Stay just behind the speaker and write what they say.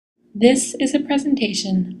This is a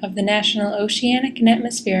presentation of the National Oceanic and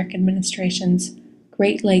Atmospheric Administration's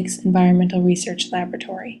Great Lakes Environmental Research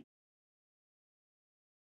Laboratory.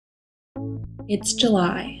 It's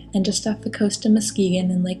July, and just off the coast of Muskegon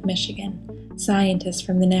in Lake Michigan, scientists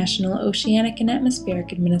from the National Oceanic and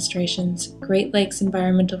Atmospheric Administration's Great Lakes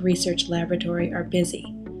Environmental Research Laboratory are busy.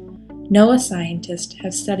 NOAA scientists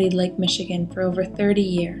have studied Lake Michigan for over 30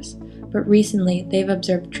 years, but recently they've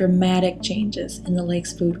observed dramatic changes in the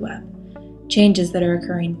lake's food web, changes that are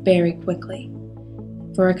occurring very quickly.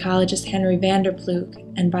 For ecologist Henry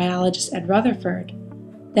Vanderploeg and biologist Ed Rutherford,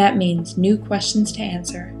 that means new questions to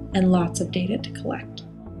answer and lots of data to collect.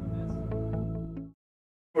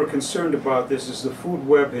 What we're concerned about this is the food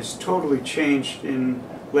web has totally changed in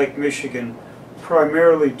Lake Michigan,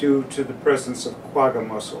 primarily due to the presence of quagga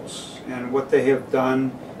mussels. And what they have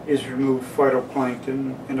done is remove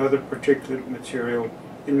phytoplankton and other particulate material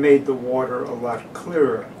and made the water a lot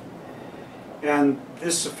clearer. And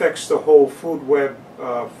this affects the whole food web.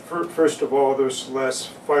 First of all, there's less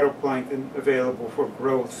phytoplankton available for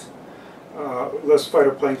growth, less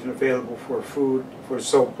phytoplankton available for food, for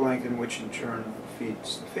zooplankton, which in turn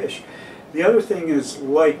feeds the fish. The other thing is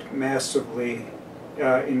light massively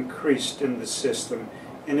increased in the system,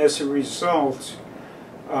 and as a result,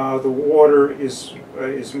 the water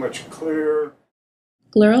is much clearer.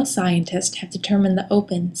 GLERL scientists have determined the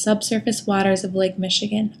open, subsurface waters of Lake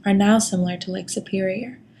Michigan are now similar to Lake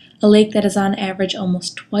Superior, a lake that is on average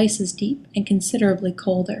almost twice as deep and considerably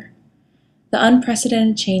colder. The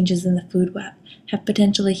unprecedented changes in the food web have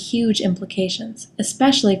potentially huge implications,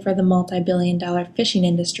 especially for the multi-billion-dollar fishing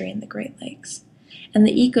industry in the Great Lakes. And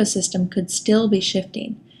the ecosystem could still be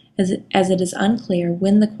shifting, as it is unclear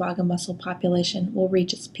when the quagga mussel population will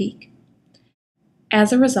reach its peak.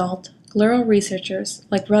 As a result, GLERL researchers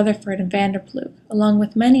like Rutherford and Vanderploeg, along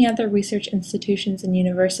with many other research institutions and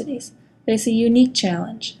universities, face a unique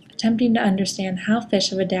challenge, attempting to understand how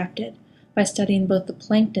fish have adapted by studying both the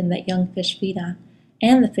plankton that young fish feed on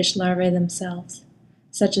and the fish larvae themselves,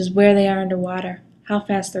 such as where they are underwater, how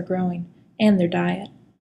fast they're growing, and their diet.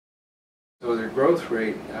 So their growth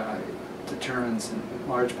rate determines in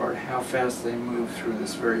large part how fast they move through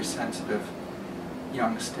this very sensitive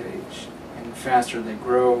young stage. And the faster they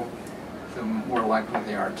grow, the more likely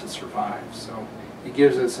they are to survive. So it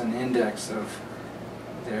gives us an index of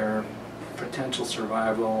their potential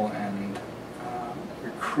survival and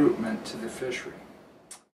recruitment to the fishery.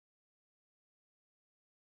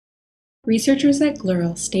 Researchers at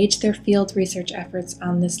GLERL staged their field research efforts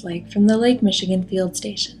on this lake from the Lake Michigan Field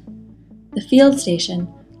Station. The field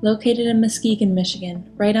station, located in Muskegon, Michigan,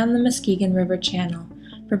 right on the Muskegon River Channel,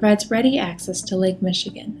 provides ready access to Lake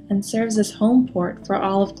Michigan and serves as home port for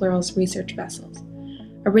all of GLERL's research vessels.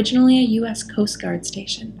 Originally a U.S. Coast Guard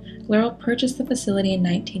station, GLERL purchased the facility in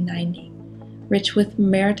 1990. Rich with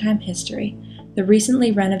maritime history, the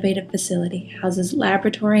recently renovated facility houses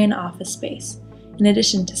laboratory and office space, in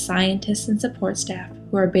addition to scientists and support staff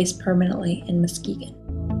who are based permanently in Muskegon.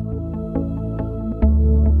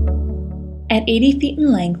 At 80 feet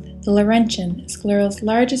in length, the Laurentian is GLERL's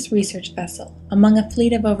largest research vessel, among a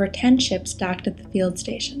fleet of over 10 ships docked at the field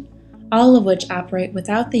station, all of which operate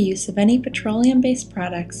without the use of any petroleum-based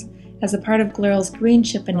products as a part of GLERL's Green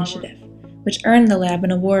Ship Initiative, which earned the lab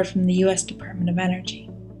an award from the U.S. Department of Energy.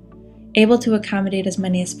 Able to accommodate as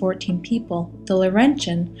many as 14 people, the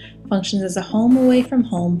Laurentian functions as a home away from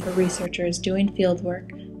home for researchers doing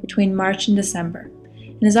fieldwork between March and December,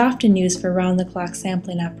 and is often used for round-the-clock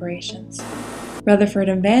sampling operations. Rutherford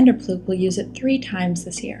and Vanderploeg will use it 3 times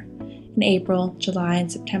this year, in April, July,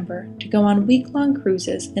 and September, to go on week-long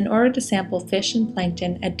cruises in order to sample fish and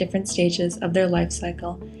plankton at different stages of their life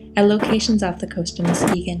cycle at locations off the coast of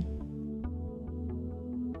Muskegon.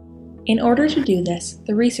 In order to do this,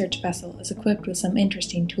 the research vessel is equipped with some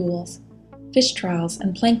interesting tools. Fish trawls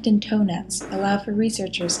and plankton tow nets allow for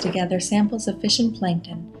researchers to gather samples of fish and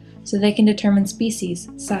plankton so they can determine species,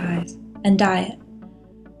 size, and diet.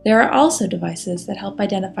 There are also devices that help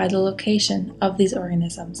identify the location of these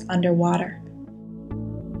organisms underwater.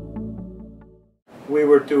 We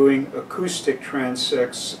were doing acoustic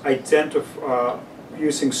transects,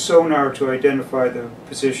 using sonar to identify the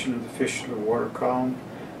position of the fish in the water column.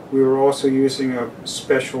 We were also using a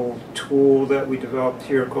special tool that we developed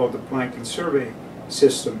here called the Plankton Survey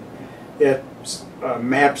System that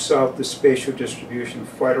maps out the spatial distribution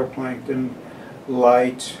of phytoplankton,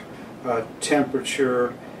 light,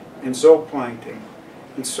 temperature, and zooplankton.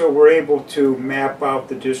 And so we're able to map out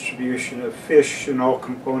the distribution of fish and all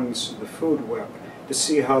components of the food web to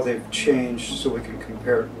see how they've changed so we can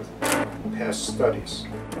compare it with past studies.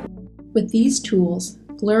 With these tools,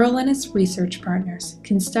 GLERL and its research partners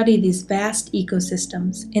can study these vast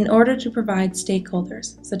ecosystems in order to provide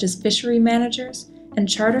stakeholders, such as fishery managers and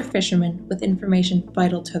charter fishermen, with information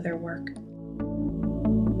vital to their work.